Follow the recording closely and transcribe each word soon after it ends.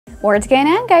What's going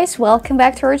on, guys? Welcome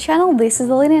back to our channel. This is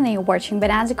Alina and you're watching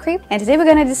Bonanza Kreep, and today we're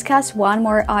going to discuss one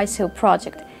more ICO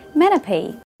project,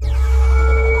 MenaPay.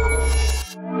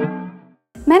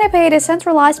 MenaPay is a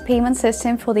centralized payment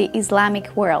system for the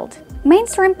Islamic world.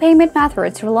 Mainstream payment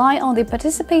methods rely on the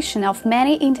participation of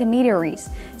many intermediaries,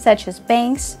 such as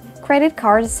banks, credit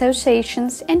card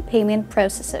associations, and payment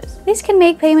processors. This can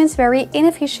make payments very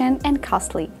inefficient and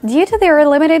costly. Due to their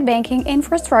limited banking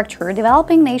infrastructure,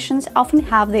 developing nations often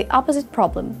have the opposite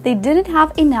problem. They didn't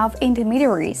have enough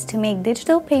intermediaries to make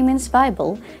digital payments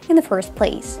viable in the first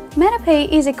place.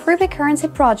 MenaPay is a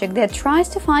cryptocurrency project that tries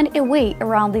to find a way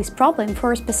around this problem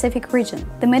for a specific region,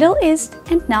 the Middle East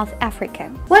and North Africa.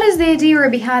 What is the idea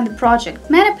behind the project?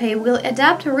 MenaPay will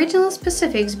adapt regional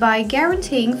specifics by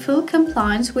guaranteeing full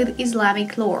compliance with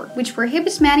Islamic law, which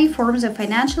prohibits many forms of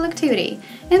financial activity,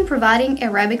 and providing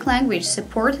Arabic language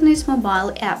support in its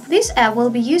mobile app. This app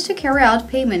will be used to carry out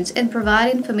payments and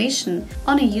provide information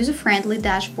on a user-friendly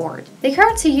dashboard. The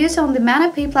currency used on the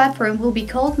MenaPay platform will be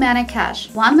called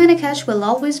MenaCash. One MenaCash will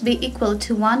always be equal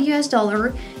to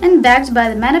 $1 and backed by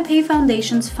the MenaPay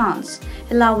Foundation's funds,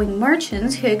 allowing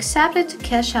merchants who accept it to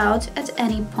cash out at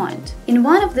any point. In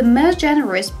one of the most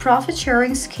generous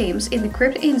profit-sharing schemes in the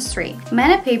crypto industry,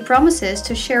 MenaPay promises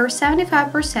to share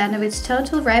 75% of its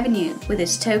total revenue with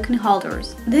its token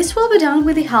holders. This will be done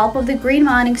with the help of the green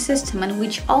mining system, on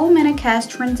which all MenaCash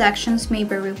transactions may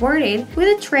be rewarded with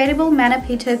the tradable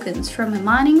MenaPay tokens from a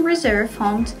mining reserve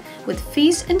fund, with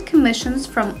fees and commissions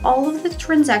from all of the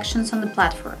transactions on the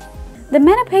platform. The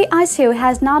MenaPay ICO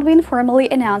has not been formally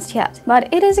announced yet,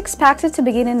 but it is expected to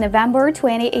begin in November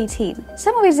 2018.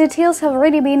 Some of its details have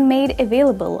already been made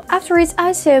available. After its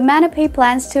ICO, MenaPay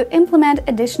plans to implement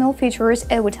additional features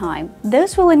over time.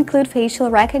 Those will include facial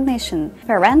recognition,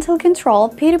 parental control,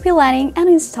 P2P lending, and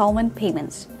installment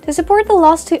payments. To support the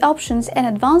last two options, an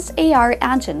advanced AI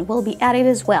engine will be added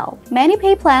as well.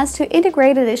 MenaPay plans to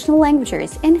integrate additional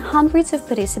languages in hundreds of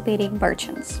participating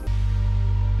merchants.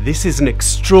 This is an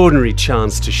extraordinary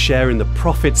chance to share in the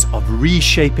profits of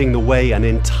reshaping the way an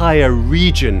entire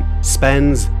region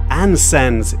spends and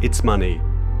sends its money.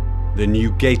 The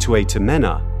new gateway to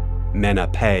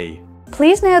MenaPay.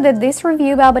 Please note that this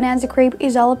review about Bonanza Kreep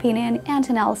is all opinion and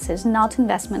analysis, not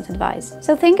investment advice.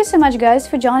 So thank you so much, guys,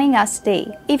 for joining us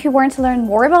today. If you want to learn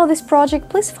more about this project,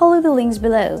 please follow the links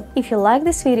below. If you like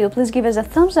this video, please give us a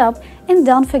thumbs up and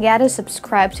don't forget to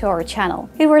subscribe to our channel.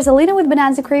 It was Alina with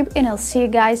Bonanza Kreep, and I'll see you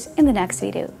guys in the next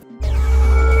video.